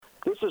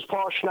This is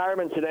Paul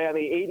Schneiderman today on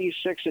the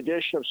 86th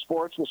edition of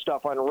Sports and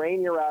Stuff on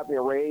Rainier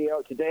Avenue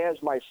Radio. Today, as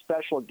my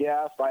special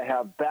guest, I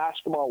have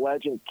basketball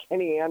legend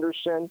Kenny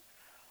Anderson.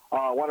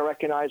 I want to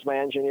recognize my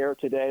engineer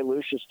today,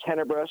 Lucius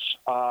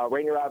Tenebris.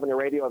 Rainier Avenue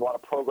Radio has a lot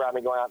of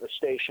programming going on at the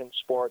station,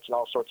 sports, and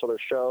all sorts of other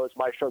shows.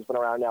 My show's been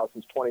around now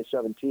since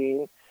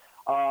 2017.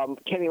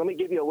 Kenny, let me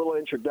give you a little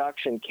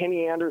introduction.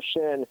 Kenny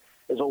Anderson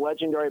is a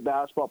legendary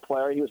basketball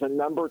player. He was a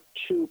number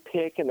 2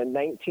 pick in the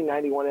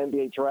 1991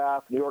 NBA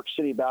draft, New York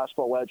City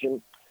basketball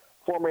legend,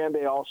 former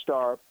NBA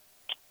All-Star.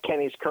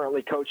 Kenny's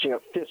currently coaching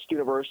at Fisk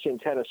University in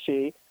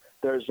Tennessee.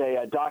 There's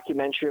a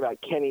documentary about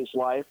Kenny's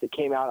life that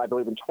came out, I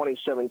believe, in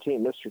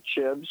 2017, Mr.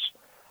 Chibs.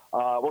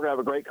 We're going to have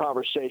a great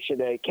conversation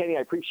today. Kenny,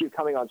 I appreciate you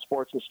coming on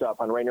Sports and Stuff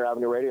on Rainier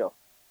Avenue Radio.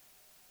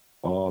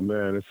 Oh,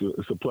 man,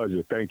 it's a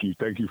pleasure. Thank you.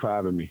 Thank you for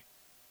having me.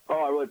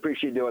 Oh, I really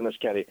appreciate you doing this,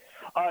 Kenny.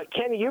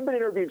 Kenny, you've been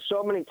interviewed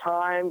so many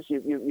times.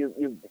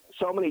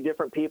 So many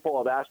different people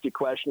have asked you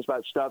questions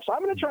about stuff. So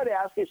I'm going to try to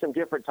ask you some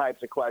different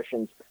types of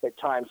questions at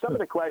times. Some of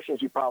the questions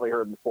you've probably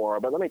heard before,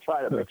 but let me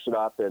try to mix it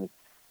up and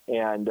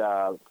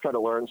try to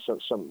learn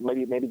some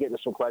maybe get into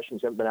some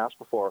questions that haven't been asked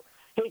before.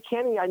 Hey,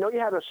 Kenny, I know you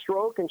had a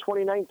stroke in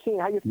 2019.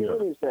 How you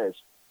feeling these days?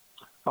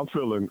 I'm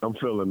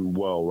feeling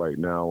well right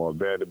now.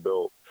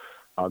 Vanderbilt.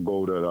 I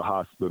go to the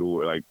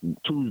hospital like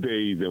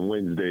Tuesdays and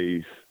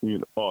Wednesdays,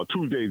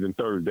 Tuesdays and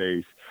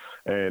Thursdays.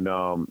 And,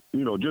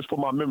 just for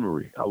my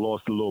memory. I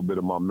lost a little bit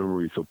of my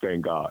memory, so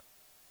thank God.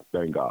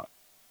 Thank God.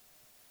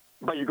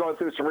 But you're going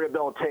through some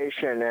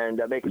rehabilitation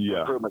and making some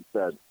improvements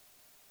then.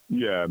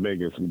 Yeah,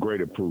 making some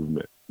great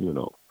improvement,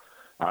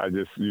 I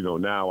just,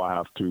 now I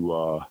have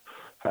to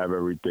have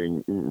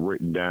everything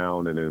written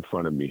down and in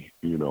front of me,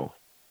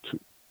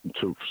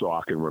 so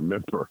I can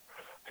remember,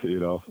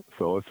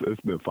 So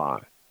it's been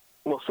fine.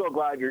 Well, so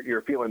glad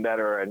you're feeling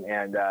better and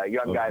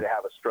young guy to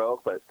have a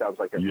stroke, but it sounds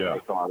like it's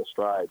making a lot of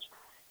strides.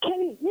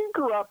 Kenny, you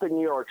grew up in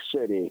New York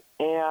City,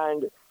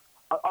 and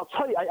I'll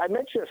tell you, I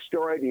mentioned a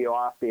story to you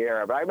off the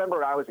air, but I remember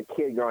when I was a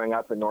kid growing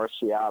up in North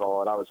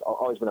Seattle, and I was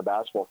always been a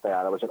basketball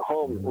fan. I was at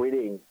home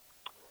reading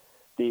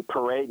the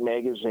Parade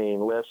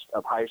magazine list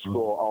of high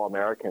school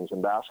All-Americans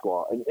in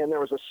basketball, and there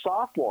was a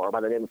sophomore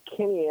by the name of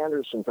Kenny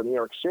Anderson from New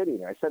York City,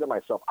 and I said to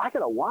myself, I got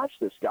to watch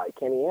this guy,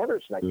 Kenny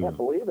Anderson. I can't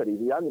believe it. He's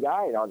a young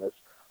guy on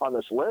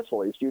this list,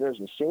 all these juniors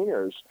and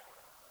seniors.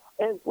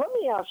 And let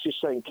me ask you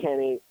something,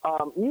 Kenny.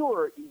 You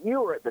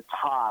were at the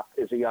top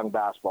as a young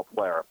basketball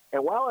player.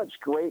 And while it's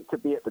great to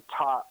be at the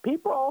top,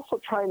 people are also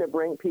trying to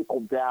bring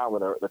people down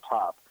when they're at the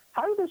top.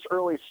 How did this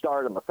early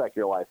stardom affect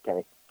your life,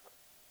 Kenny?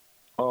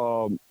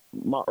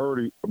 My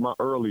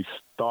early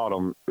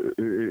stardom,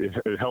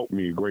 it helped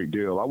me a great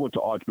deal. I went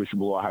to Archbishop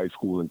Malloy High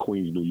School in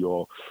Queens, New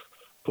York.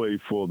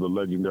 Played for the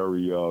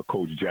legendary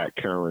coach Jack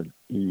Karen.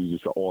 He was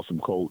just an awesome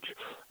coach.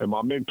 And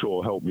my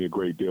mentor helped me a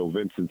great deal,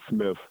 Vincent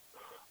Smith,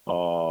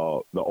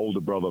 the older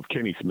brother of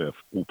Kenny Smith,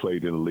 who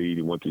played in the league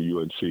and went to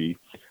UNC.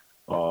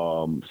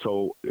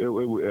 So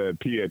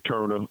Pierre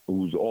Turner,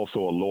 who's also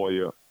a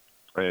lawyer.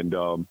 And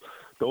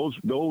those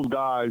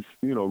guys,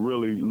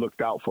 really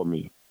looked out for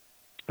me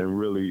and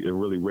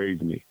really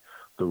raised me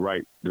the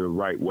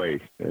right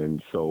way.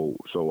 And so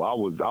I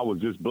was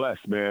just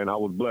blessed, man. I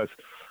was blessed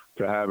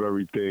to have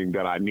everything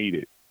that I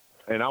needed.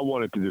 And I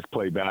wanted to just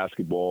play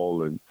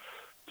basketball and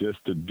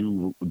just to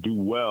do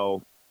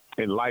well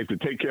in life, to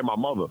take care of my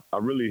mother. I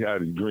really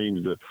had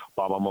dreams to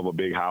buy my mother a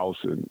big house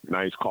and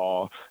nice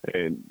car,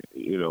 and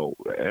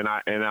and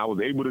I was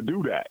able to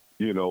do that,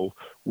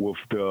 with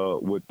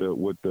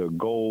the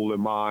goal in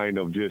mind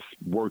of just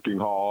working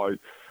hard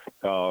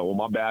on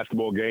my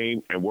basketball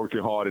game and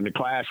working hard in the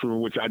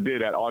classroom, which I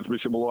did at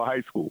Archbishop Malloy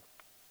High School.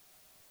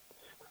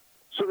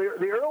 So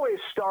the early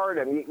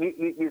stardom,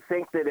 you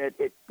think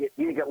that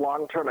you get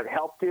long-term it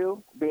helped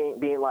you,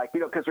 being like,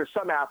 because there's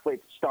some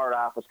athletes that start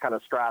off as kind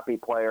of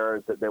strappy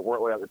players that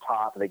weren't really at the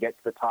top, and they get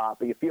to the top.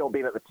 But you feel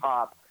being at the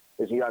top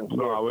as a young kid.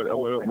 No, I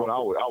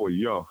was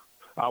young.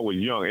 I was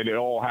young, and it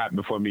all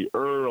happened for me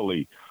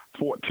early.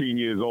 14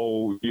 years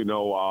old,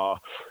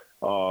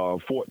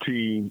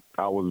 14,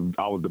 I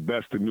was the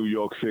best in New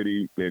York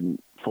City, and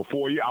for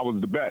 4 years I was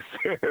the best.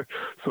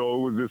 So it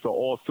was just an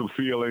awesome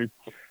feeling.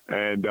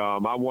 And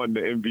I won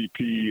the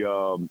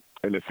MVP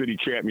in the city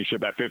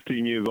championship at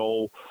 15 years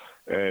old.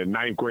 And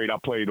ninth grade, I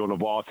played on the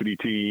varsity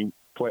team.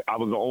 I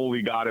was the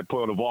only guy that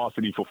played on the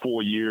varsity for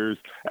 4 years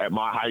at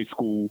my high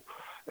school.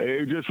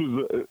 It just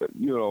was,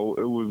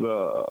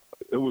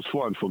 it was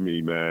fun for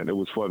me, man. It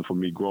was fun for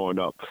me growing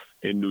up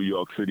in New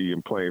York City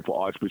and playing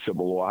for Archbishop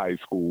Malloy High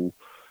School.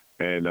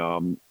 And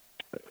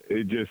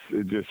it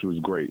just was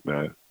great,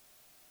 man.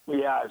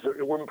 Yeah, it's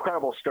an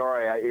incredible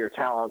story. Your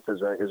talents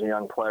as a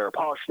young player.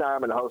 Paul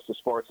Schneiderman, host of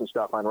Sports and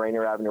Stuff on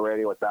Rainier Avenue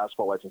Radio with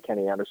basketball legend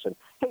Kenny Anderson.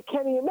 Hey,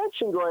 Kenny, you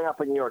mentioned growing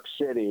up in New York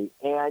City,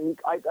 and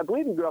I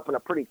believe you grew up in a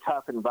pretty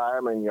tough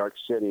environment in New York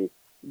City.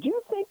 Do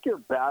you think your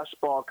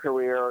basketball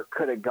career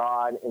could have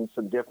gone in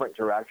some different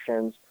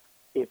directions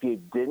if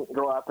you didn't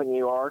grow up in New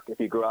York, if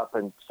you grew up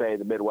in, say,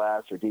 the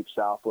Midwest or Deep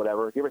South,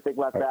 whatever? Do you ever think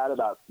about that,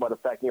 about what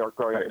effect New York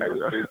growing up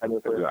in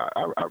New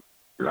York?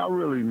 I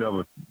really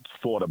never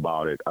thought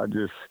about it. I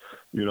just,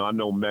 I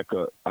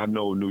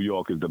know New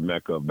York is the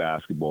Mecca of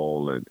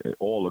basketball, and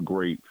all the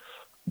great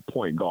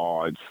point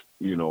guards,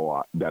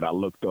 that I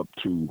looked up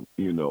to,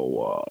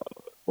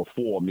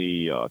 before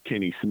me,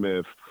 Kenny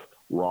Smith,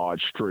 Rod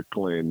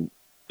Strickland,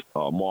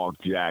 Mark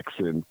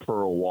Jackson,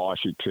 Pearl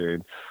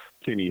Washington,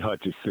 Kenny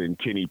Hutchinson,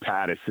 Kenny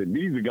Patterson.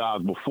 These are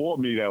guys before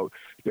me that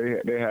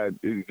they had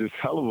just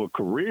hell of a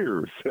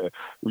careers,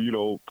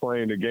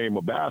 playing the game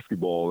of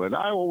basketball. And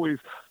I always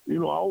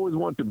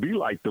wanted to be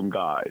like them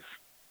guys,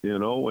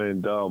 and I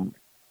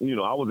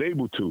was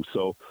able to.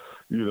 So,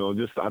 I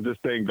just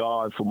thank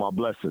God for my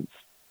blessings.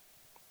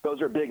 Those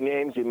are big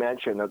names you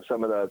mentioned, of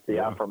some of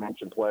the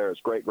aforementioned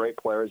players. Great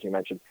players you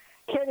mentioned.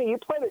 Kenny, you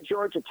played at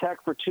Georgia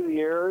Tech for 2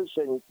 years,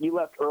 and you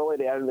left early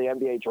to enter the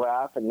NBA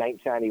draft in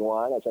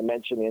 1991. As I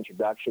mentioned in the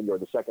introduction, you were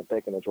the second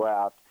pick in the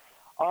draft.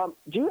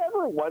 Do you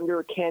ever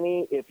wonder,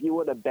 Kenny, if you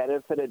would have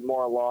benefited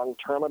more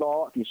long-term at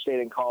all if you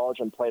stayed in college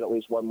and played at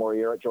least one more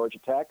year at Georgia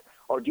Tech?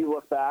 Or do you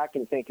look back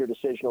and think your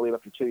decision to leave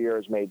after 2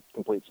 years made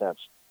complete sense?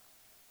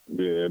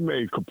 Yeah, it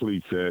made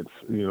complete sense.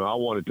 I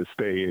wanted to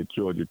stay at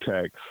Georgia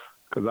Tech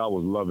because I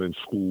was loving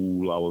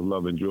school. I was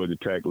loving Georgia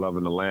Tech,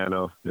 loving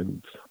Atlanta,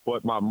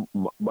 but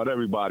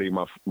everybody,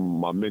 my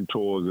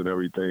mentors and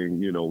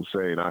everything,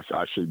 saying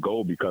I should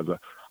go because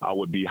I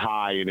would be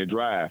high in the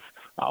draft.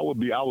 I would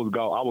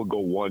go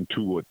 1,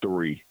 2, or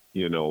 3,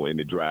 in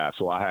the draft.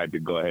 So I had to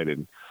go ahead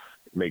and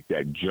make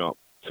that jump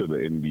to the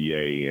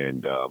NBA,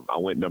 and I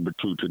went number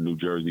 2 to New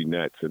Jersey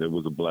Nets, and it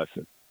was a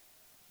blessing.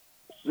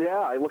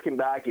 Yeah, looking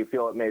back, you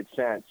feel it made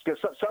sense.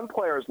 Because some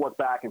players look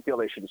back and feel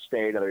they should have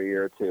stayed another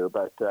year or two.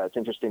 But it's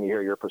interesting to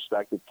hear your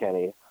perspective,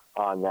 Kenny,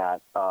 on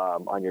that,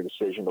 on your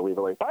decision to leave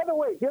early. By the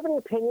way, do you have any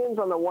opinions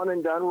on the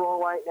one-and-done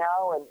rule right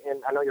now?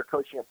 And I know you're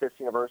coaching at Fisk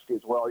University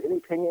as well. Any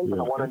opinions on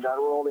the one-and-done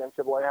rule the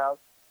NCAA has?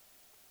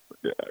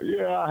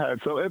 Yeah, I had.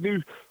 So if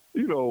you,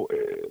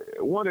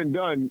 one and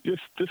done,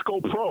 just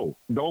go pro.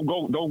 Don't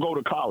go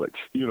to college.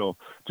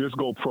 Just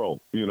go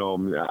pro.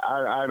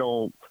 I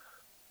don't,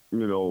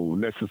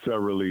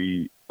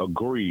 necessarily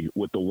agree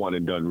with the one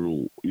and done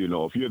rule.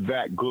 If you're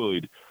that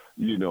good,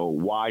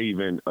 why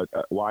even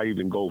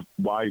go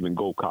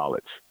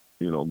college?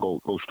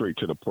 Go straight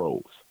to the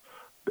pros.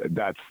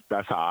 That's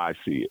how I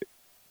see it.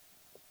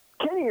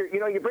 Kenny,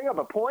 you bring up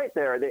a point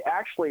there.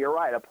 You're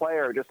right. A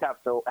player just has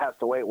to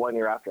wait 1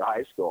 year after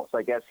high school. So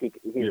I guess he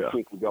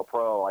could go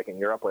pro like in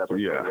Europe, whatever.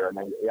 Yeah. And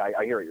then,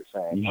 I hear what you're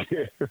saying.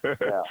 Yeah.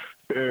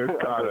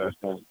 It's kind of,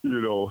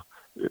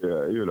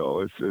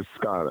 it's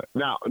kind of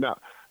now.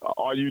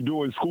 Are you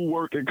doing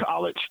schoolwork in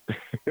college?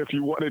 If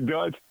you want it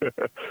done,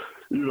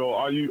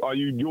 are you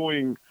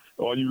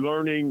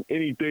learning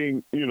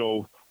anything?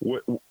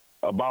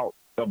 About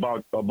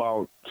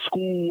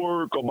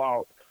schoolwork,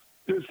 about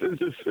this is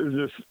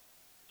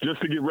just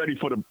to get ready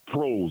for the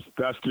pros.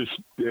 That's just,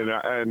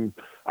 and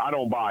I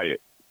don't buy it.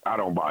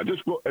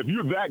 Just go, if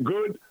you're that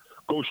good,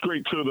 go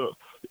straight to the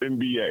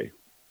NBA.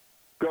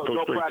 Go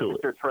practice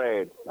your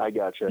trade. I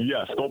got you.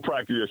 Yes, go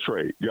practice your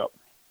trade. Yep.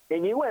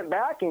 And you went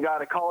back and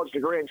got a college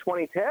degree in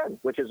 2010,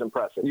 which is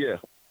impressive. Yeah.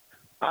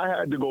 I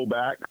had to go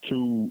back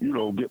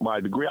to, get my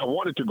degree. I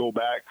wanted to go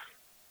back.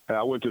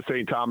 I went to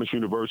St. Thomas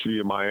University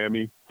in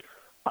Miami.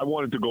 I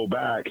wanted to go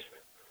back,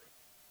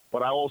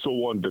 but I also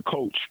wanted to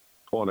coach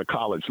on a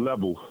college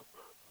level,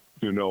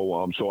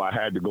 so I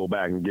had to go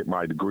back and get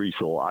my degree.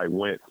 So I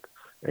went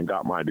and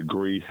got my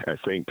degree at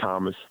St.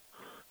 Thomas.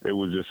 It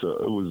was just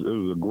it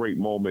was a great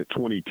moment.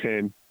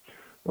 2010,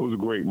 it was a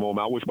great moment.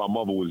 I wish my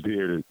mother was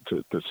there to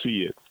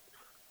see it,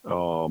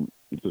 to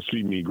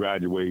see me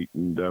graduate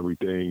and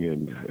everything.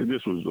 And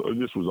it was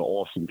an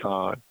awesome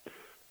time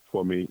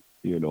for me,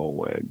 and it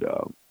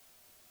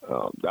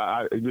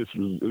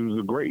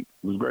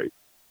was great.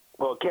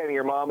 Well, Kenny,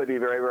 your mom would be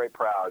very, very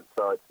proud.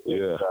 So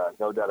it's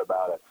no doubt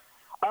about it.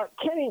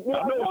 Kenny,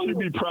 I know she'd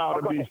be proud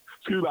of me.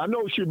 Excuse me. I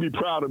know she'd be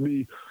proud of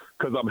me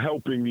because I'm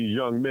helping these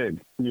young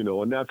men,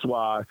 and that's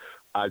why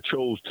I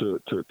chose to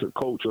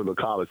coach on the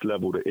college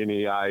level, the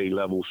NAIA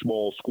level,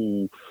 small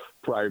school,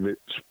 private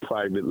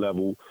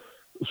level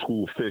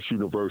school, Fisk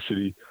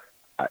University.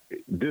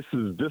 This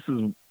is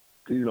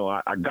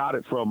I got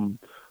it from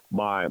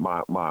my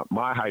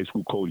high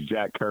school coach,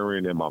 Jack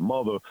Curran, and my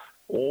mother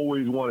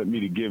always wanted me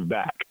to give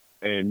back.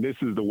 And this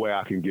is the way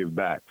I can give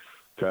back,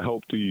 to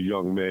help these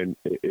young men.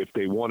 If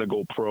they want to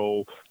go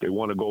pro, they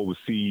want to go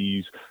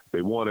overseas,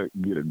 they want to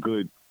get a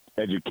good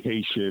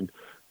education,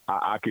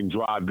 I can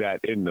drive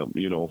that in them,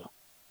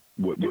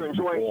 with you're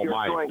enjoying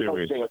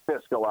coaching at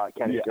Fisk a lot,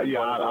 Kenny. Yeah,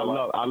 I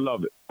love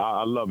it.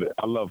 I love it.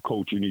 I love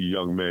coaching these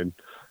young men,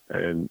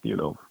 and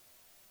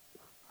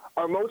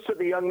Are most of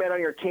the young men on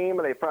your team,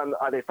 are they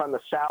from the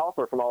South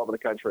or from all over the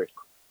country?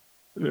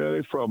 Yeah,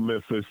 they're from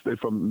Memphis. They're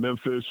from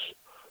Memphis,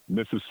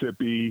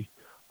 Mississippi.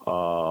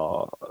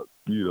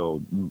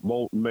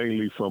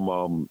 Mainly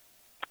from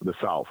the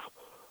South.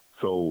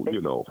 So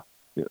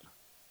yeah.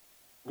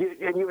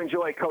 And you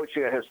enjoy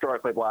coaching at a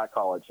historically black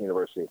college,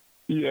 university?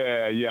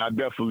 Yeah, I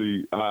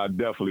definitely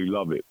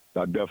love it.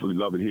 I definitely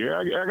love it here.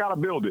 I got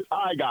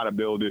to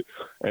build it.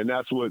 And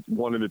that's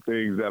one of the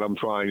things that I'm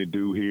trying to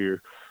do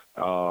here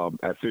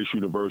at Fish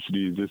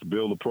University is just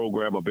build a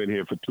program. I've been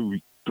here for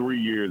 3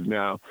 years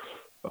now.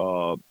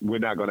 We're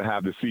not going to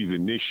have the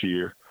season this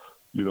year,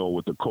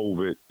 with the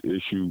COVID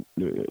issue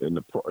and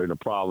the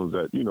problems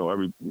that,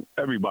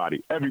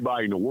 everybody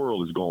in the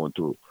world is going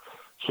through.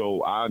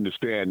 So I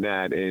understand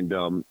that,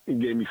 and it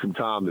gave me some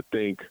time to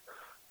think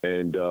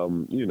and,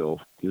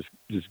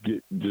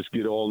 just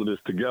get all of this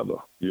together,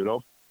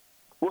 Well,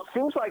 it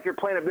seems like you're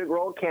playing a big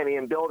role, Kenny,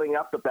 in building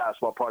up the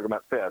basketball program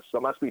at Fisk. So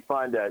it must be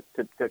fun to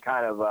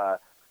kind of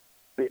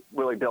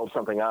really build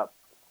something up.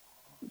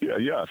 Yeah,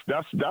 yes,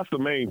 that's the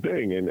main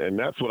thing, and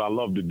that's what I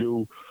love to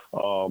do.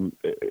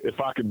 If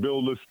I could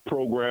build this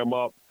program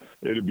up,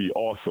 it'd be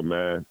awesome,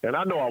 man. And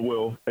I know I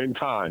will. In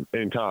time,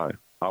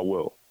 I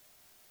will.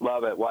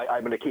 Love it. Well,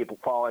 I'm going to keep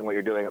following what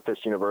you're doing at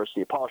Fisk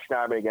University. Paul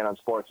Schneiderman again on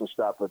Sports and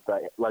Stuff with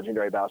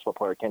legendary basketball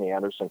player Kenny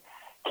Anderson.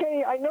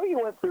 Kenny, I know you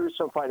went through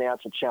some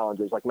financial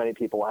challenges like many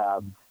people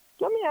have.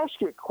 Let me ask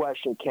you a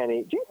question,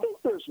 Kenny. Do you think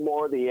there's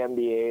more the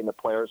NBA and the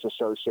Players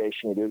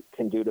Association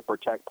can do to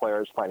protect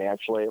players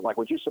financially? Like,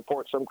 would you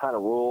support some kind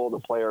of rule the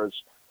players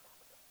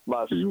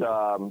must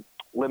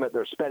limit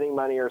their spending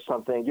money or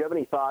something? Do you have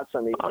any thoughts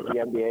on the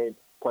NBA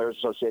Players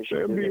Association?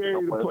 The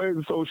NBA, the Players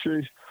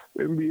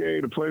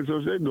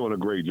Association, they're doing a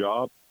great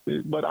job.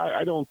 But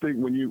I don't think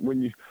when you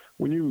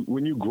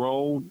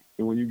grown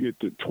and when you get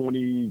to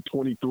 20,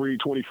 23,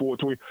 24,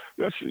 20,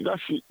 that's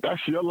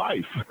your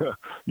life.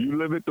 You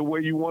live it the way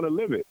you want to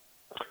live it.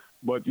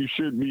 But you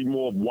should be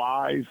more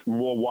wise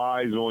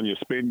on your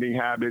spending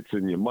habits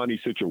and your money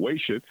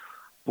situation.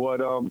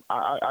 But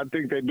I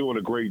think they're doing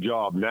a great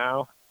job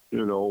now.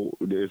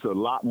 There's a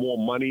lot more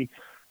money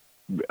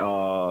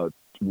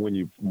when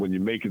you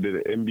make it to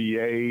the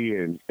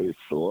NBA, and it's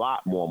a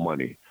lot more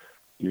money,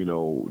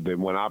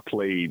 than when I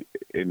played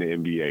in the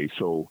NBA.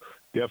 So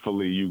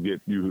definitely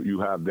you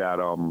have that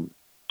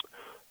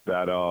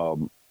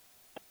the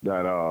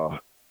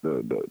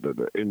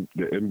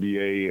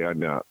NBA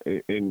and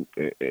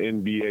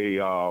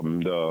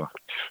NBA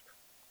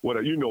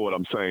what you know what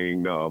I'm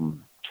saying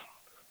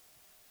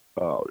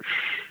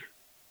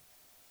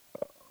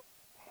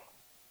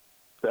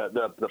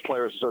the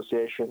Players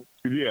Association.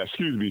 Yeah,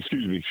 excuse me,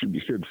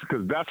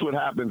 because that's what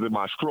happens in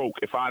my stroke.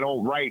 If I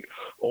don't write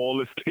all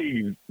this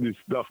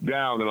stuff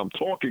down that I'm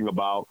talking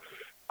about,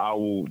 I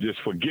will just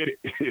forget it.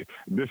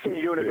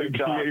 You're doing a great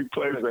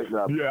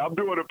job. Yeah, I'm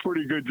doing a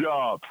pretty good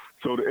job.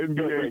 So the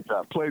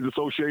NBA Players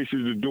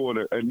Association is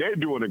they're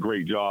doing a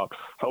great job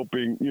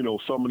helping,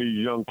 some of these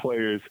young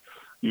players,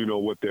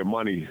 with their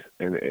money,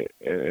 and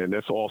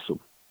that's awesome.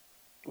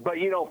 But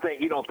you don't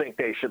think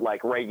they should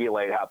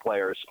regulate how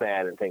players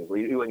spend and things.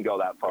 You wouldn't go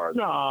that far.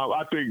 No,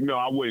 I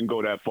wouldn't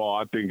go that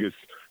far. I think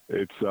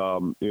it's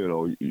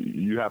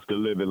you have to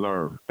live and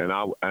learn, and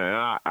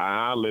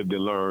I lived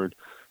and learned,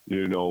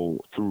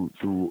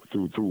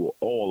 through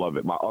all of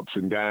it, my ups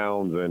and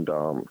downs, and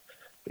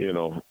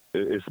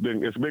it's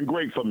been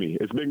great for me.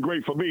 It's been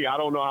great for me. I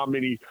don't know how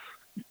many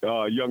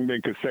young men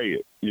could say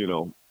it.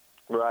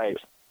 Right.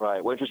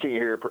 Right. Well, interesting to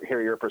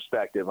hear your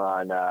perspective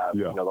on the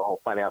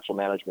whole financial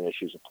management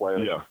issues of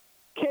players. Yeah.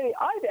 Kenny,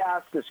 I've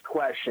asked this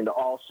question to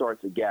all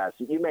sorts of guests.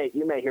 You may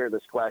hear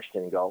this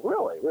question and go,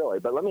 really?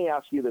 But let me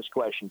ask you this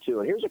question too.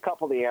 And here's a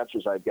couple of the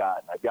answers I've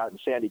gotten. I've gotten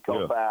Sandy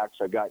Koufax.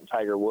 I've gotten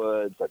Tiger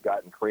Woods. I've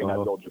gotten Kareem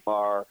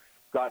Abdul-Jabbar.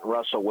 Gotten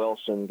Russell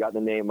Wilson.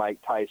 Gotten the name Mike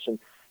Tyson.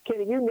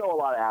 Kenny, you know a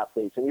lot of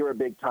athletes, and you're a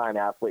big-time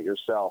athlete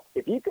yourself.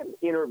 If you could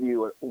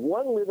interview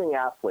one living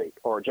athlete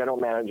or general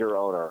manager or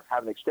owner,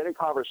 have an extended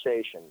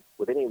conversation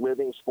with any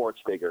living sports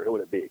figure, who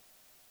would it be?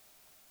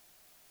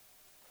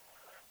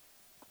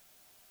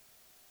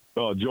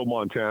 Joe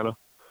Montana.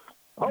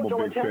 I'm a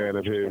big fan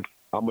of his.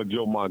 I'm a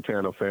Joe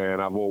Montana fan.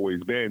 I've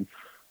always been.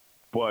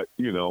 But,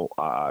 Joe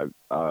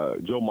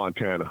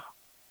Montana,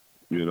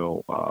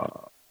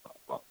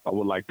 I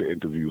would like to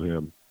interview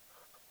him.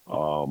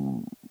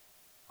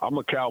 I'm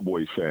a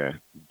Cowboys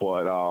fan,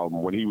 but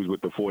when he was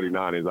with the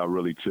 49ers, I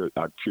really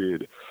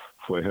cheered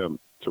for him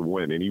to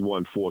win, and he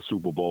won 4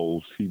 Super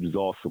Bowls. He was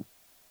awesome.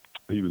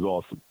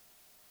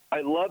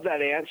 I love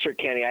that answer,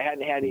 Kenny. I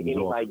hadn't had any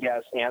of my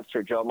guests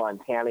answer Joe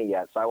Montana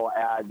yet, so I will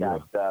add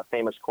that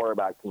famous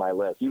quarterback to my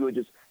list. He would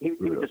just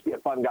be a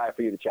fun guy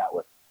for you to chat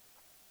with.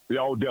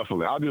 Yeah, oh,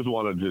 definitely. I just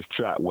want to just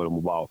chat with him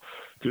about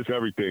just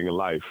everything in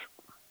life.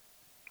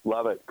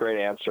 Love it. Great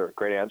answer.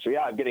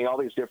 Yeah, I'm getting all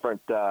these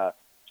different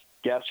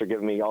guests are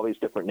giving me all these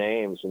different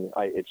names, and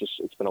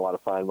it's been a lot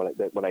of fun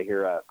when I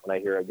hear a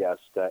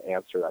guest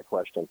answer that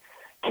question.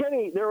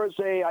 Kenny, there was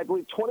I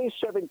believe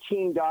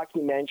 2017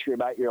 documentary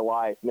about your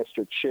life,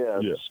 Mr.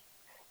 Chibbs,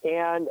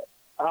 and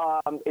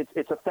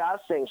it's a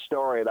fascinating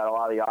story about a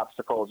lot of the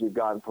obstacles you've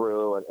gone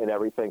through and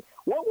everything.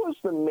 What was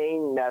the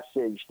main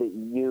message that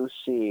you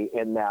see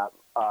in that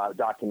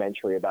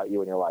documentary about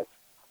you and your life?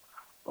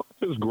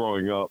 Just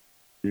growing up,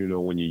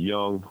 when you're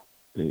young,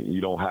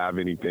 you don't have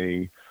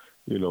anything.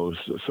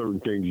 Certain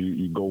things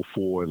you go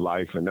for in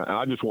life. And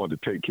I just wanted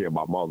to take care of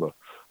my mother.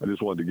 I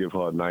just wanted to give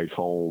her a nice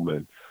home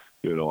and,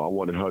 I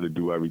wanted her to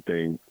do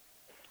everything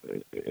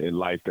in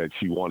life that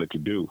she wanted to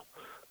do.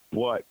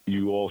 But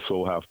you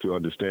also have to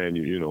understand,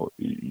 you're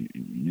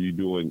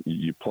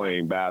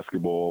playing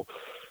basketball,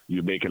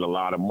 you're making a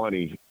lot of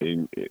money,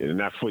 and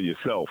that's for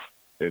yourself.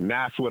 And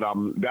that's what I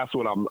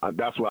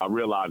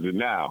realize it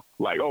now.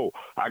 Like, oh,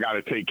 I got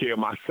to take care of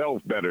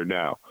myself better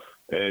now.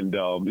 And it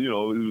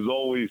was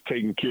always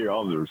taking care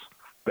of others.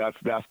 That's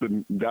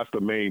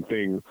the main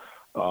thing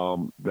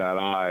that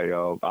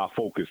I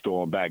focused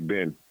on back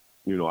then.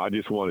 I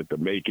just wanted to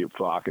make it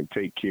so I can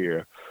take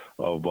care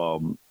of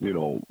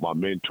my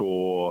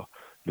mentor,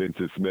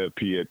 Vincent Smith,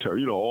 Pierre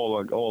Turner,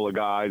 all the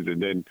guys, and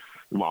then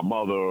my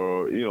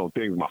mother,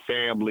 things, my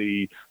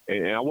family,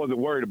 and I wasn't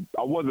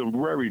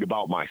worried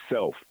about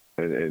myself,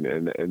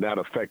 and that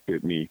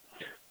affected me,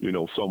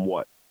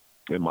 somewhat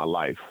in my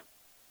life.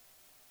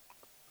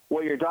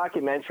 Well, your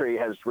documentary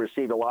has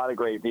received a lot of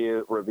great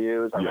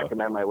reviews. I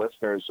recommend my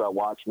listeners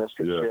watch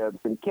Mr. Shibbs.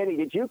 And Kenny,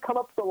 did you come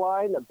up with the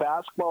line that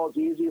basketball is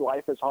easy,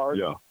 life is hard?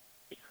 Yeah.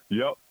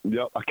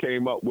 Yep. I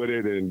came up with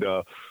it, and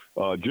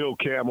Jill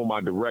Campbell,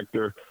 my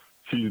director,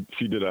 she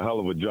did a hell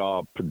of a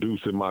job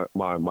producing my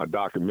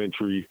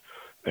documentary,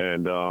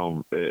 and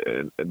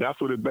that's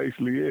what it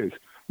basically is.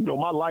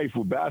 My life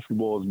with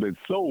basketball has been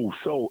so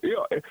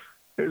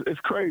it's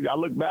crazy. I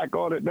look back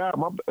on it now.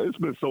 It's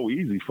been so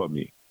easy for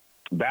me,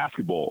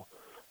 basketball,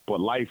 but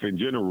life in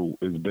general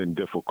has been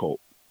difficult.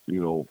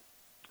 And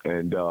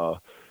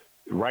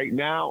right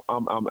now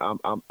I'm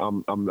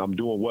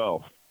doing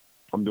well.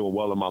 I'm doing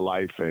well in my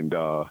life, and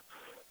I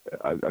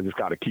just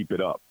got to keep it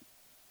up.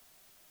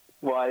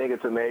 Well, I think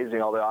it's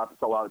amazing a lot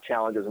of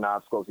challenges and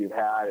obstacles you've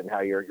had, and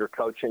how you're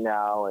coaching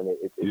now, and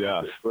it's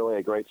really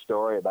a great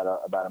story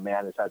about a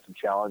man who's had some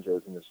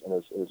challenges and is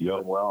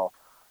doing well.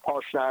 Paul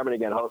Schneiderman,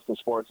 again, hosting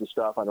sports and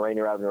stuff on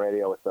Rainier Avenue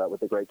Radio with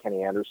the great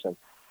Kenny Anderson.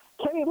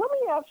 Kenny, let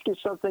me ask you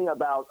something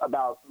about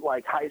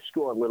like high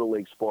school and little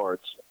league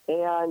sports,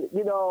 and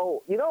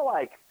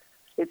like.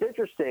 It's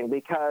interesting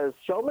because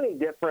so many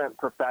different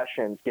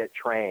professions get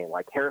trained,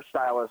 like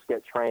hairstylists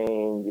get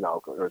trained,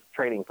 there's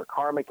training for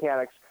car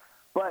mechanics.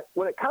 But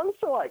when it comes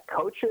to like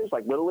coaches,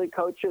 like little league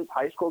coaches,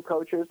 high school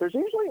coaches, there's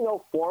usually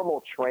no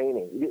formal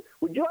training.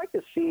 Would you like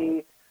to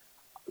see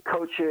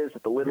coaches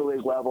at the little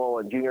league level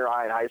and junior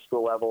high and high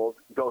school levels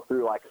go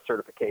through like a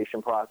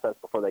certification process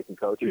before they can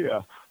coach?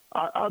 Yeah,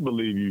 I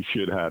believe you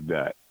should have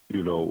that,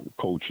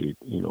 coaching,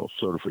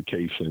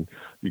 certification,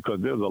 because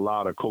there's a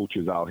lot of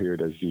coaches out here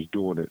that's just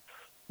doing it,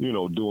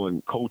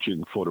 doing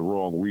coaching for the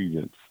wrong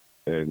reasons,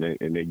 and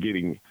they're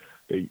getting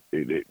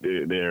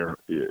they're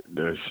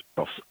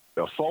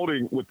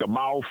assaulting with the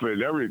mouth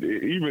and everything,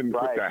 even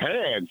with the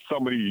hands,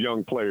 some of these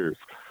young players.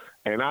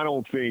 And I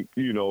don't think,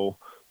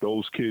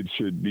 those kids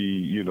should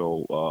be,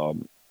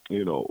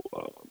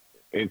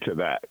 into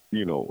that,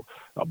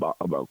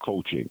 about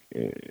coaching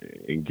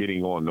and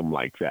getting on them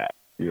like that.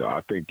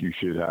 I think you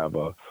should have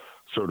a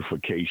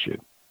certification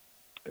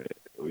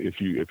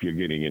if you're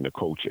getting into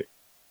coaching.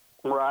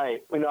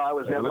 Right. I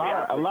was never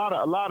a lot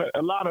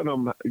of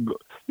them.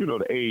 The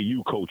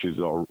AAU coaches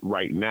are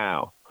right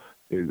now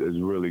is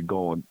really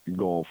going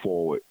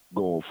forward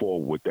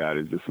with that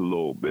is just a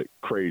little bit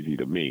crazy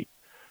to me.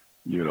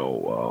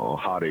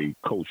 How they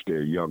coach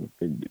their young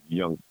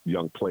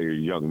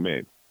players, young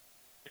men.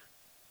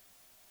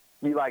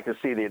 You like to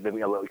see a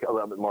little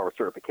bit more of a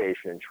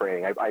certification and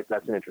training.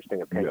 That's an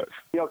interesting opinion.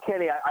 Yes.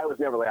 Kenny, I was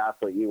never the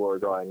athlete you were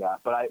growing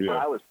up, but when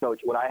I was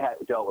coach, when I had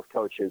dealt with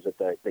coaches at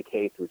the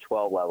K through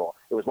 12 level,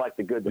 it was like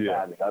the good, the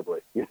bad, and the ugly.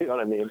 You know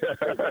what I mean?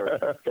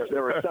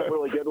 There were some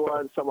really good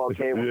ones, some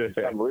okay ones,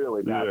 some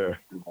really bad.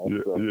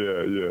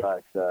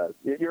 But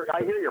I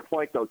hear your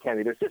point, though,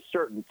 Kenny. There's just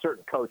certain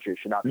coaches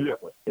should not be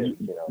dealt with kids.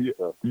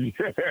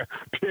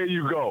 There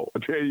you go.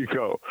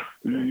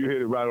 You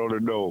hit it right on the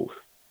nose.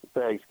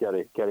 Thanks,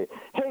 Kenny. Hey,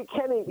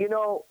 Kenny, I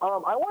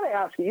want to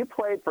ask you, you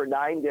played for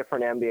 9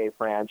 different NBA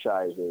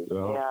franchises,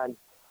 and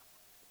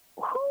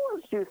who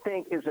else do you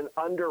think is an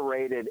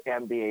underrated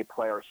NBA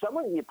player,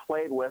 someone you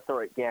played with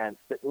or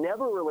against that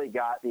never really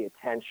got the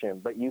attention,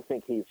 but you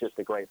think he's just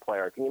a great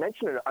player? Can you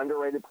mention an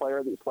underrated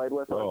player that you played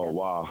with?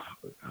 Wow.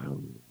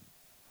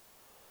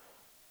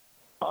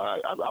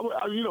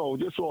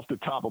 Just off the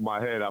top of my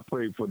head, I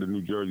played for the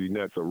New Jersey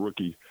Nets, a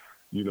rookie,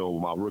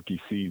 my rookie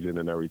season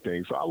and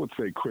everything. So I would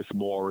say Chris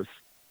Morris.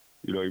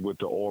 He went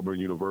to Auburn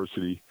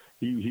University.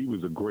 He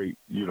was a great,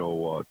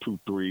 2-3.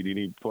 Then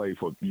he played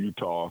for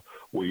Utah,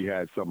 where he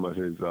had some of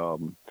his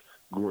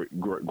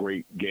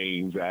great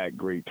games at,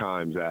 great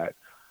times at.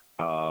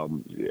 I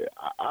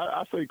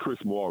say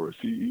Chris Morris.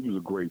 He was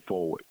a great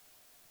forward.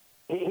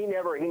 He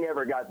never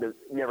got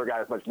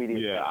as much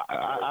media.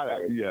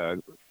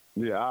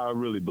 I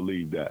really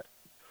believe that.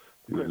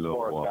 Chris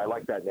Morris, I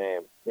like that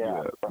name.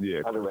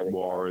 Chris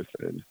Morris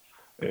and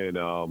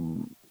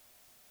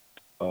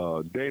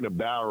Dana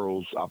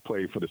Barros. I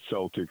played for the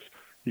Celtics.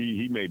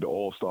 He made the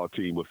All-Star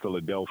team with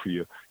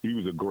Philadelphia. He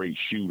was a great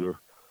shooter.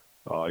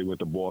 He went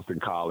to Boston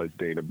College.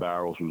 Dana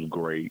Barros was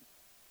great.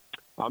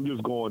 I'm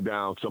just going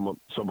down some of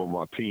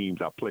my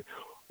teams I played.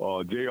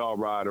 J.R.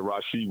 Ryder,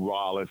 Rasheed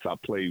Wallace, I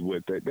played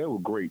with. They were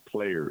great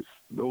players.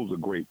 Those are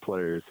great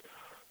players.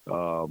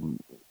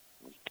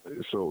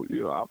 So,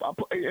 I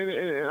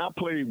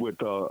played with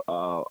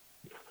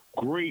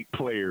great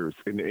players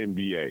in the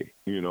NBA.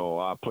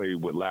 I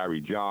played with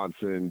Larry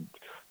Johnson,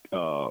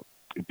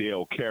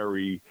 Dale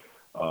Carey.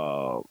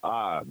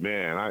 I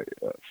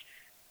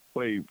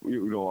played,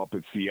 up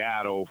in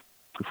Seattle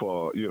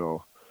for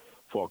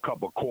a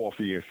cup of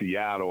coffee in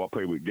Seattle. I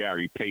played with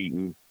Gary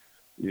Payton.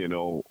 He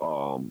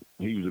was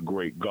a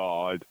great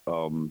guard.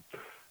 I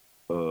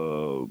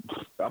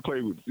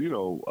played with,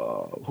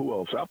 who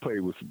else? I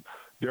played with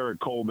Derek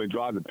Coleman,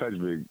 Jonathan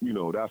Petrovic.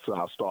 That's who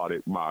I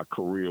started my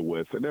career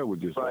with, and they were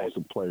just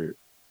awesome players.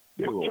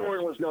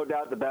 Jordan was no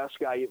doubt the best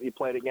guy you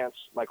played against.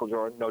 Michael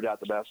Jordan, no doubt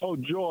the best. Oh,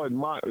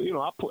 Jordan, I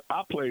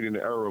played in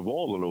the era of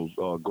all of those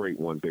great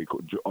ones.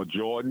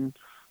 Jordan,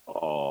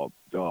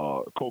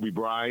 Kobe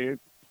Bryant,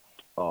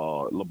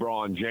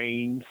 LeBron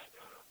James.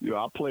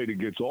 I played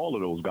against all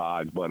of those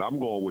guys, but I'm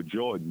going with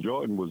Jordan.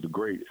 Jordan was the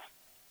greatest.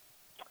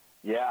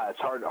 Yeah, it's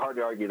hard to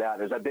argue that.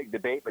 There's a big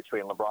debate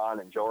between LeBron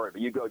and Jordan,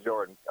 but you go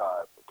Jordan,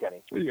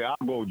 Kenny. Yeah,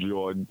 I'll go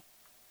Jordan.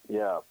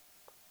 Yeah.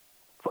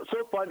 So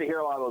fun to hear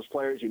a lot of those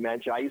players you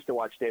mentioned. I used to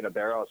watch Dana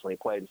Barros when he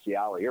played in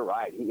Seattle. You're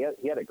right. He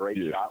had a great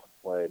shot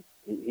when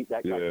he played.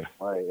 That guy could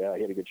play. Yeah,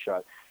 he had a good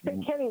shot. Hey,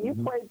 Kenny, you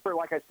played for,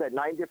 like I said,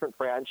 9 different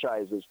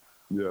franchises.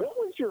 Yeah. What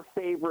was your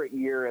favorite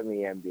year in the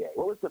NBA?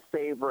 What was the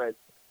favorite?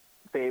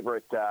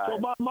 So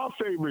my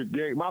favorite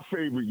game, my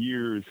favorite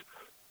years.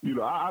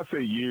 I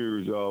say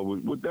years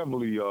would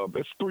definitely.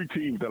 There's 3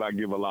 teams that I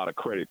give a lot of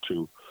credit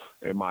to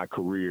in my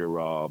career: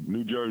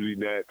 New Jersey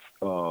Nets,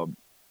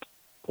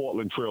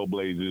 Portland Trail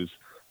Blazers,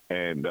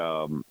 and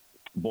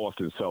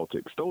Boston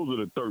Celtics. Those are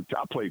the 13.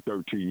 I played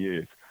 13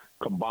 years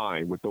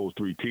combined with those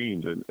 3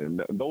 teams, and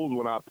those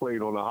when I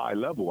played on a high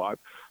level, I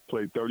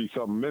played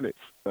 30-something minutes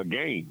a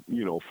game.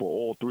 For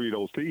all 3 of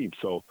those teams.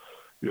 So.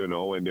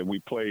 And then we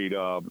played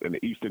in the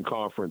Eastern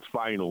Conference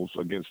Finals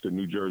against the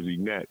New Jersey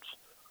Nets.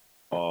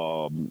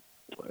 What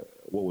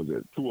was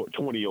it?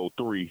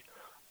 2003.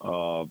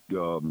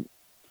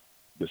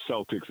 The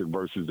Celtics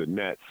versus the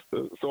Nets.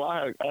 So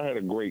I had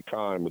a great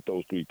time with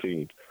those 3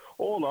 teams.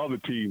 All the other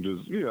teams is,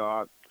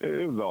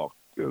 it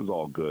was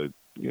all good.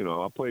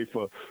 I played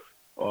for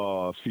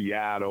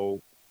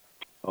Seattle,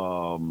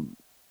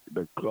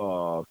 the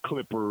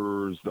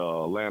Clippers,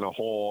 the Atlanta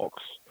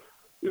Hawks.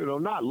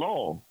 Not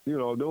long.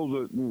 Those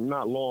are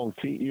not long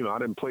teams. I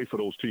didn't play for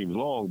those teams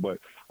long, but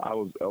I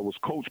was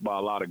coached by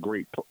a lot of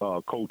great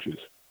coaches.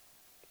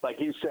 Like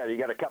you said, you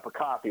got a cup of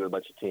coffee with a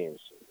bunch of teams.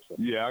 So.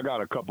 Yeah, I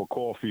got a cup of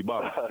coffee.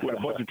 But with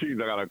a bunch of teams,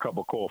 I got a cup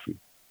of coffee.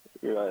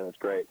 Yeah, that's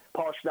great.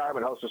 Paul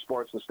Schneiderman, host of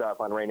Sports and Stuff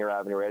on Rainier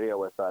Avenue Radio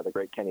with the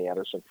great Kenny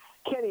Anderson.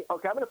 Kenny,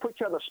 okay, I'm going to put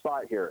you on the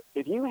spot here.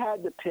 If you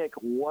had to pick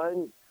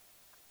one,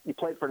 you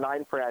played for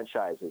 9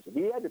 franchises. If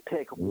you had to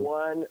pick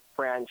one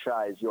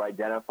franchise you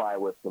identify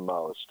with the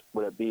most,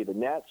 would it be the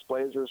Nets,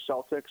 Blazers,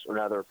 Celtics, or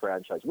another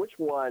franchise? Which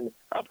one?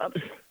 I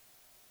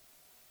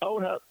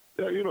would have,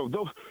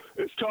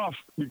 it's tough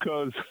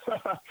because,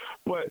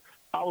 but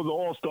I was an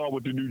all-star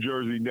with the New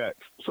Jersey Nets.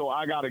 So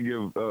I got to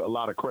give a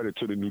lot of credit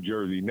to the New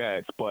Jersey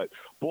Nets. But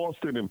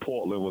Boston and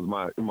Portland was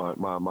my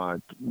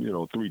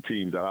 3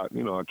 teams that I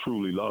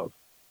truly love.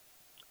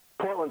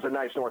 Portland's a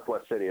nice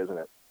Northwest city, isn't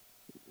it?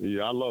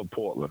 Yeah, I love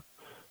Portland.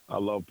 I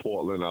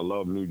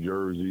love New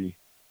Jersey,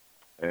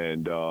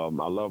 and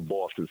I love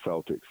Boston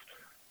Celtics.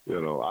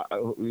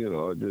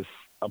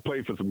 I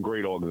played for some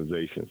great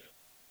organizations.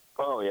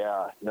 Oh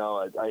yeah, no,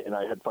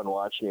 I had fun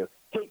watching you.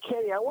 Hey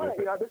Kenny, I want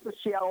to. This is a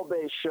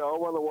Seattle-based show.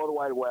 We're on the World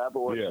Wide Web,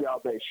 but we're a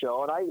Seattle-based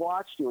show, and I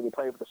watched you when you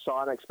played with the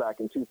Sonics back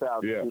in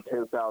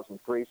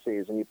 2002-2003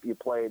 season. You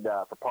played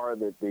for part of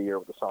the year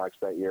with the Sonics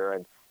that year,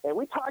 and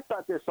we talked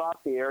about this off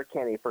the air,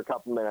 Kenny, for a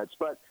couple minutes,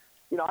 but.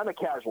 I'm a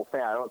casual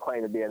fan. I don't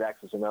claim to be an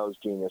X's and O's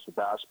genius with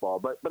basketball,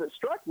 but it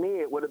struck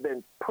me it would have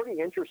been pretty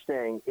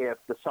interesting if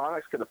the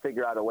Sonics could have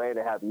figured out a way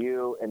to have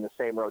you in the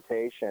same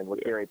rotation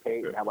with Gary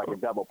Payton, have like a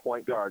double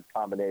point guard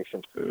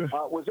combination.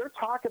 Was there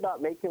talk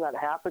about making that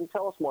happen?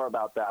 Tell us more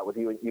about that with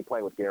you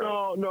playing with Gary.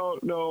 No.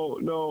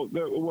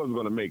 It wasn't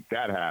going to make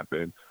that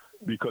happen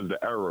because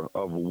the era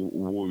of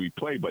where we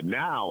played. But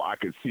now I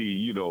could see,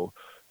 you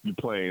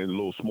playing in a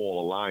little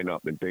smaller lineup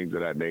and things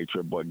of that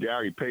nature. But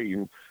Gary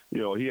Payton,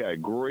 he had a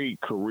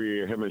great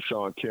career, him and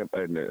Sean Kemp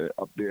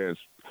up there in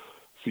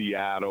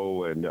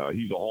Seattle, and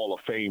he's a Hall of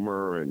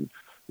Famer, and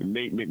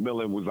Nate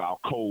McMillan was our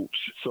coach.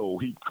 So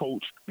he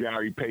coached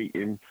Gary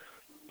Payton,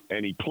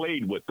 and he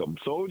played with them.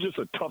 So it was just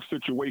a tough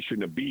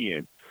situation to be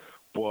in.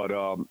 But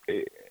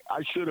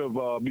I should have,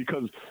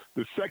 because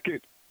the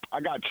second I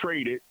got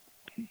traded,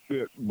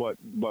 but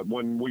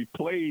when we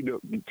played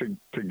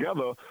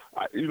together,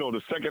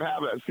 the second half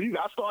of that season,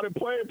 I started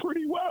playing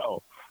pretty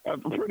well. I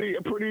pretty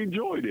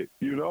enjoyed it,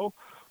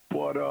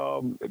 But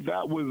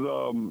that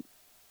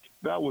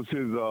was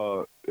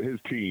his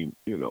team,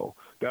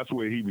 That's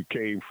where he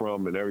came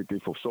from and everything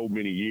for so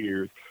many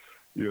years,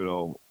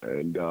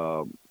 and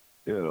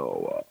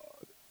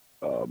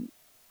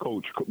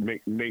Coach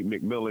Nate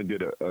McMillan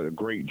did a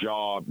great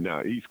job.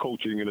 Now he's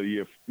coaching in a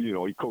year.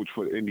 He coached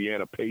for the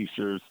Indiana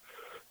Pacers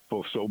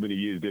for so many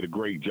years, did a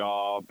great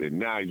job, and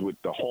now he's with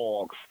the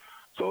Hawks.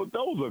 So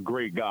those are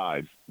great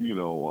guys.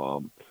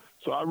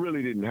 So I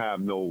really didn't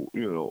have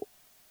nothing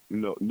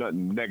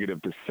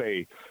negative to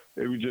say.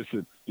 It was just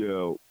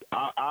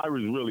I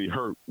was really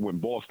hurt when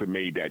Boston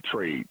made that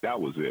trade. That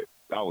was it.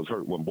 I was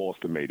hurt when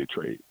Boston made the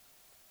trade.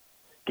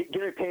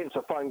 Gary Payton's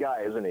a fun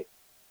guy, isn't he?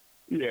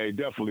 Yeah,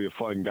 definitely a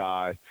fun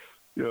guy.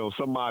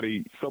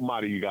 Somebody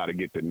you got to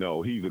get to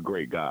know. He's a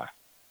great guy.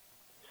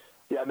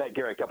 Yeah, I met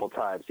Gary a couple of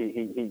times.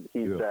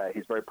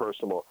 He's very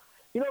personable.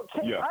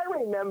 Ken, Yeah. I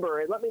remember,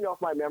 and let me know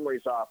if my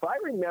memory's off, but I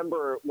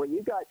remember when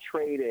you got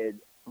traded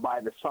by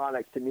the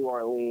Sonics to New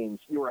Orleans,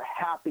 you were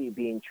happy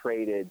being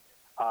traded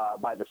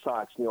by the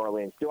Sonics to New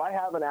Orleans. Do I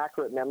have an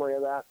accurate memory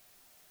of that?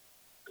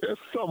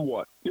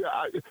 Somewhat,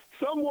 yeah,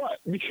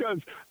 somewhat, because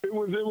it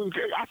was.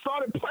 I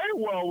started playing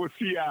well with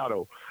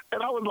Seattle,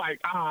 and I was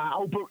like,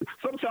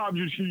 sometimes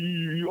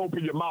you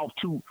open your mouth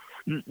too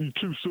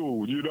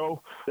soon,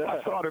 Yeah.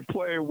 I started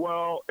playing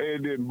well,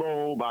 and then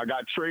boom, I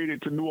got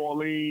traded to New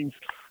Orleans.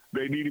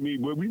 They needed me.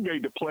 When we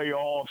made the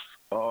playoffs,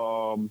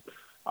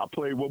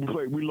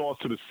 we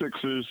lost to the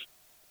Sixers,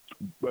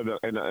 but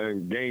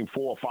in game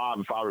 4 or 5,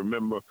 if I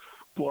remember.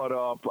 But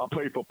I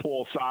played for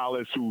Paul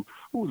Silas, who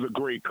was a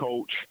great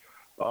coach.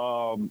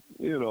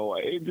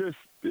 It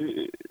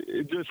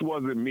just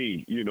wasn't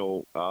me,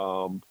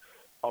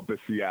 up in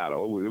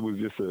Seattle. It was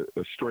just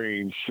a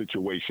strange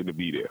situation to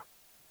be there.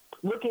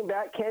 Looking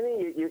back,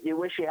 Kenny, you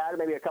wish you had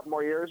maybe a couple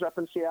more years up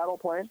in Seattle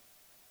playing?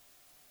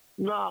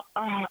 No,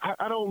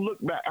 I don't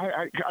look back.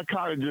 I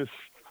kind of just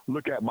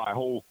look at my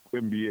whole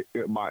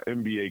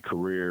NBA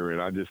career,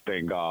 and I just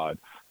thank God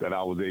that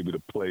I was able to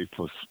play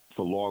for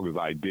long as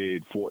I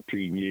did,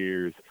 14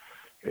 years.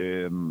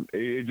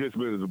 It just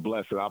was a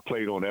blessing. I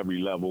played on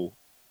every level,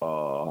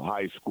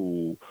 high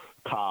school,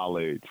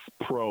 college,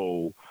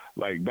 pro.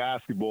 Like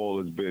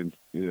basketball has been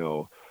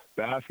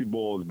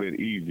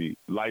easy.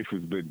 Life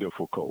has been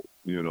difficult.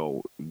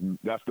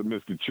 That's the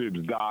Mr.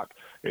 Chibbs doc.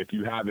 If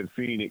you haven't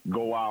seen it,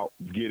 go out,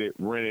 get it,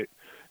 rent it,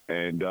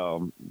 and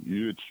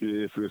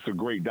it's a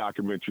great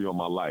documentary on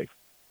my life.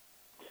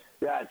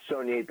 Yeah, it's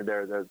so neat that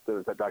there's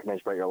a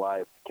documentary about your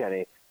life,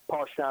 Kenny.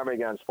 Paul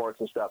Schneiderman on sports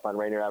and stuff on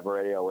Rainier Ave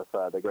Radio with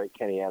the great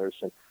Kenny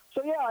Anderson.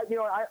 So yeah,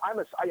 I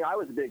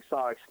was a big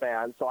Sonics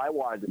fan, so I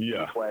wanted to see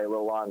you play a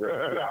little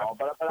longer.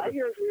 But I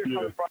hear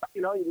you're from,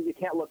 you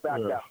can't look back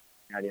now.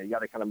 You got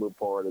to kind of move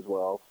forward as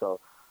well. So,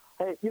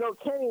 hey,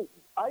 Kenny,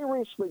 I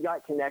recently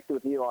got connected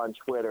with you on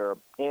Twitter,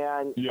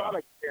 and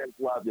Sonics fans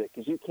loved it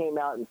because you came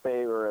out in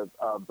favor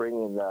of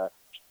bringing the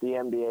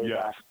NBA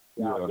back.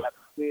 You had a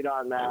tweet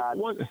on that.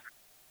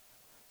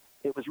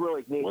 It was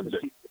really neat to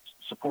see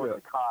support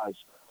the cause.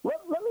 Let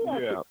me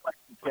ask you a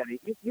question, Kenny.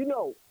 You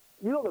know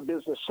the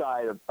business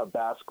side of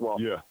basketball.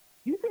 Yeah.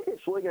 Do you think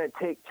it's really going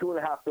to take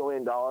 $2.5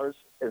 billion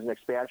as an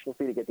expansion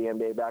fee to get the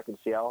NBA back in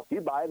Seattle? Do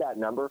you buy that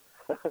number?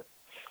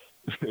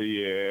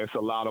 Yeah, it's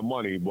a lot of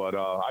money, but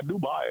I do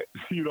buy it.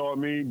 You know what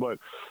I mean? But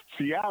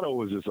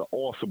Seattle is just an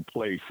awesome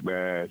place,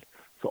 man.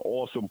 It's an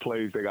awesome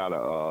place. They got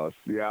a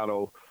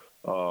Seattle,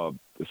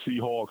 the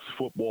Seahawks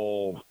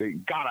football. They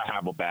got to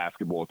have a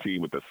basketball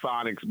team with the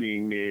Sonics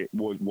being there,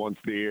 was once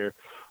there.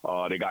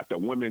 They got the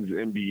women's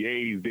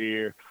NBAs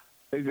there.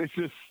 It's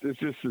just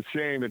a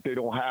shame that they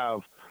don't have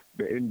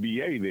the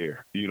NBA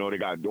there. They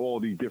got all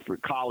these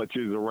different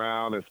colleges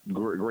around. It's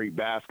great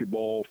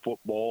basketball,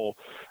 football.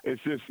 It's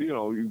just,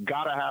 you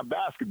got to have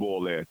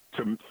basketball there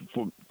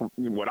for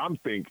what I'm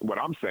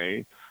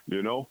saying,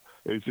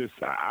 It's just,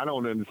 I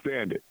don't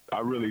understand it.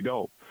 I really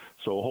don't.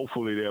 So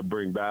hopefully they'll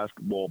bring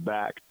basketball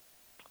back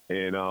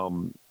in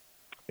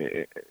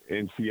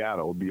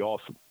Seattle. It'd be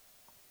awesome.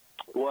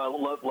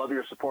 Well, love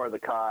your support of the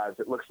cause.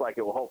 It looks like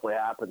it will hopefully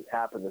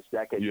happen this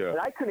decade. Yeah. And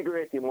I couldn't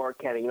agree with you more,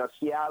 Kenny.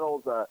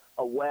 Seattle's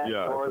a wet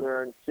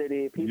northern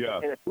city. And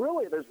there's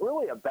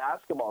really a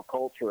basketball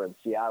culture in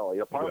Seattle.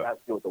 Part of it has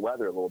to do with the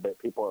weather a little bit.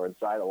 People are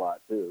inside a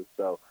lot too.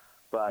 So,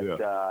 but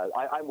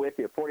I'm with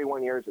you.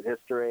 41 years of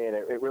history, and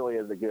it really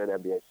is a good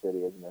NBA city,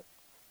 isn't it?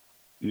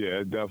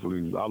 Yeah, it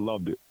definitely is. I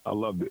loved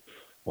it.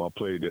 When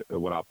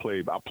I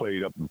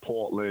played up in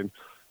Portland.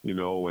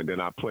 And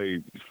then I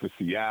played for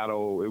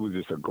Seattle. It was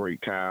just a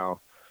great town.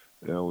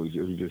 It was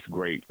just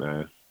great,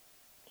 man.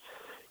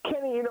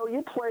 Kenny,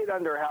 you played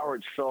under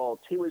Howard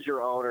Schultz. He was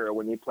your owner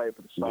when you played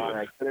for the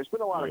Sonics. And there's been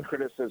a lot of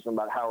criticism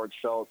about Howard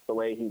Schultz, the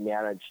way he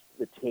managed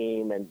the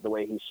team and the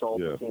way he sold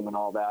the team and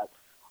all that.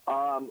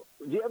 Do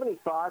you have any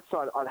thoughts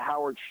on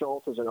Howard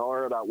Schultz as an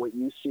owner about what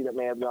you see that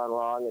may have gone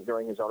wrong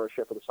during his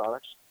ownership of the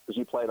Sonics? Because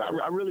you played on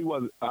I really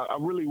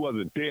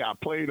wasn't there. I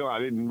played on. I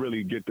didn't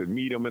really get to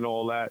meet him and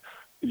all that.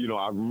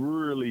 I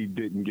really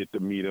didn't get to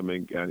meet him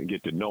and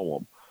get to know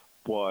him.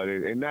 But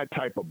in that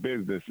type of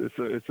business,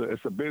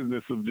 it's a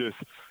business of just,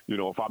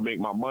 if I make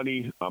my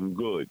money, I'm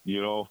good.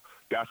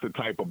 That's the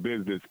type of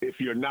business. If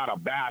you're not a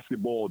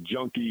basketball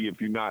junkie, if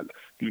you're not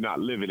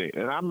living it,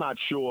 and I'm not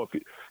sure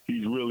if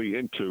he's really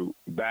into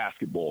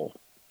basketball.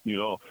 You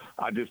know,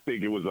 I just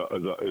think it was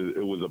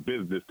a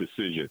business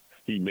decision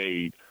he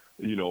made.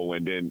 You know,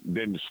 and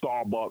then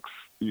Starbucks,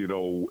 you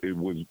know, it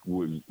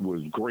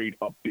was great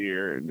up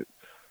there and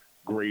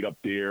great up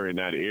there in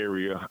that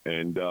area,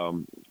 and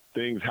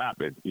things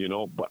happened, you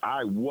know. But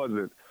I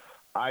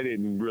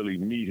didn't really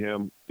meet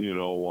him,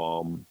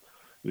 when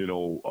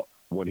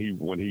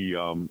he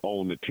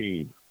owned the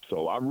team.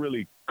 So I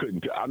really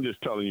couldn't. I'm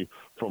just telling you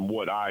from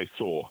what I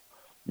saw.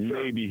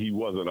 Maybe he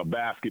wasn't a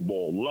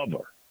basketball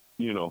lover,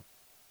 you know.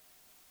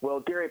 Well,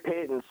 Gary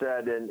Payton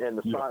said in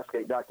the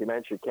Sonicskate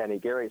documentary, Kenny,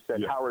 Gary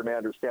said Howard may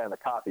understand the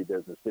coffee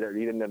business. He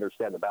didn't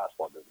understand the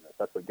basketball business.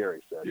 That's what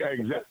Gary said. Yeah,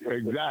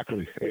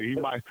 exactly. He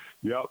might.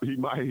 Yep. He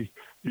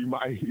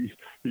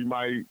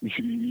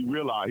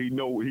realize he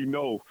know.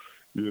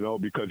 You know,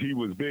 because he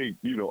was big.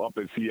 You know, up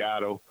in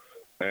Seattle,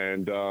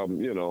 and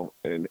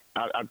and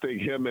I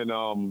think him and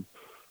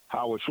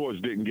Howard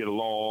Schwartz didn't get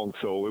along,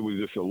 so it was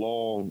just a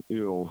long,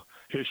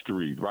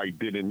 history right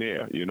then and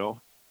there. You know.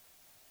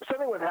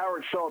 Something with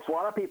Howard Schultz, a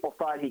lot of people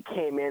thought he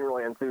came in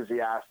really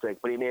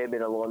enthusiastic, but he may have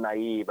been a little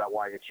naive about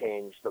wanting to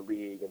change the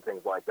league and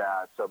things like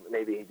that. So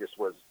maybe he just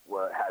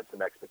had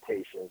some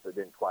expectations that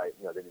didn't quite,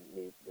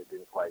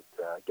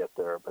 get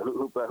there. But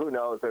who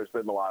knows? There's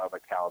been a lot of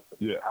accounts of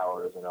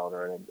Howard as an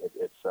owner, and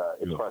it's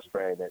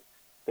frustrating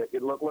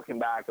that looking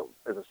back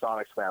as a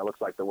Sonics fan, it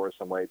looks like there were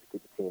some ways to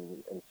keep the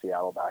team in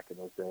Seattle back in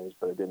those days,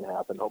 but it didn't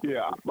happen. Hopefully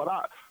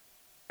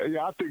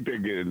I think they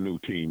get a new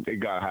team. They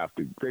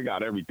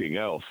got everything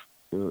else.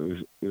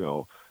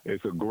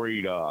 It's a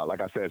great,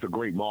 like I said, it's a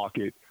great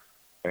market,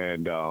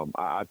 and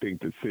I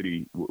think the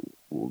city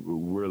will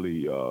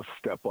really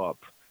step up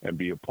and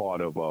be a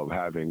part of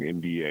having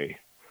NBA,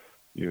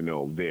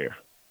 there.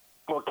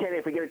 Well, Kenny,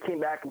 if we get a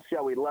team back in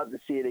Seattle, we'd love to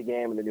see it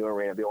again in the new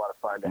arena. It'd be a lot of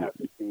fun to have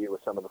to see you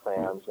with some of the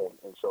fans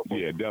and so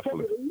forth. Yeah,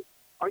 definitely. Kenny,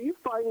 are you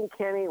finding,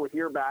 Kenny, with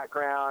your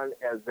background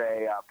as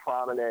a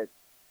prominent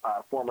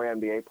former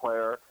NBA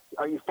player,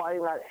 are you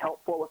finding that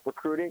helpful with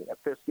recruiting at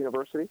Fisk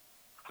University?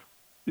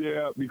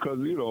 Yeah, because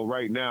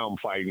right now I'm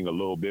fighting a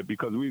little bit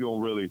because we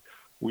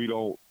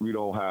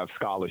don't have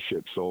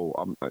scholarships, so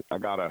I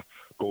gotta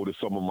go to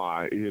some of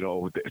my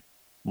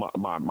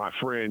my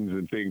friends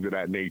and things of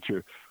that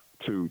nature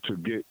to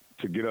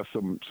get us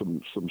some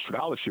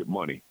scholarship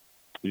money,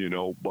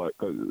 but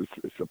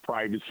it's a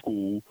private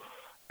school.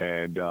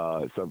 And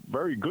it's a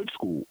very good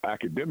school.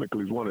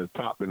 Academically, it's one of the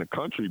top in the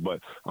country, but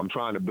I'm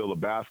trying to build a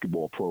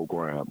basketball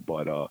program.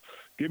 But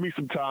give me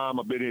some time.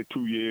 I've been here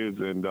 2 years,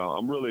 and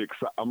I'm really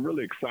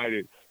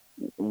excited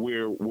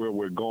where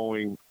we're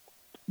going.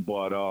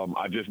 But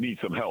I just need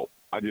some help.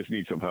 Well,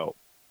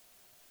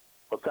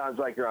 it sounds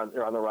like you're on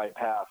the right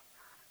path.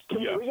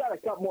 Kenny, we got a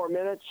couple more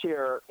minutes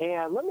here,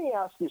 and let me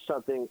ask you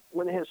something.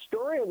 When the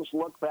historians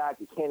look back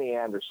at Kenny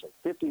Anderson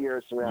 50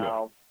 years from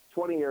now,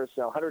 20 years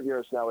now, 100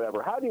 years now,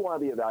 whatever. How do you want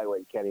to be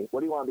evaluated, Kenny?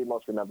 What do you want to be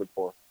most remembered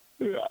for?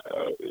 Yeah,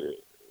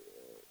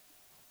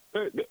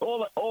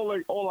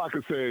 all I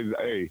can say is,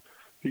 hey,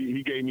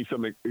 he gave me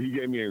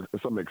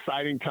some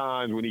exciting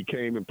times when he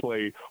came and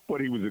played, but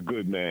he was a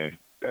good man.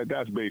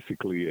 That's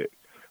basically it.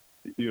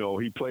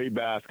 He played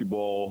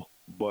basketball,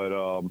 but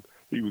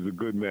he was a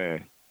good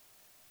man.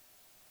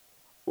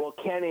 Well,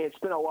 Kenny, it's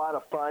been a lot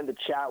of fun to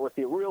chat with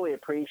you. Really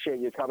appreciate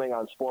you coming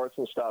on Sports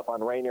and Stuff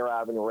on Rainier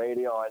Avenue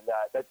Radio, and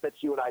that's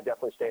you and I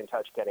definitely stay in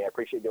touch, Kenny. I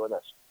appreciate doing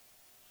this.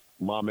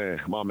 My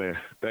man.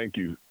 Thank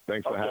you.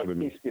 Thanks for having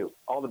me. Peace to you.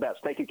 All the best.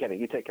 Thank you, Kenny.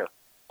 You take care.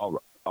 All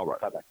right.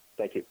 Bye-bye.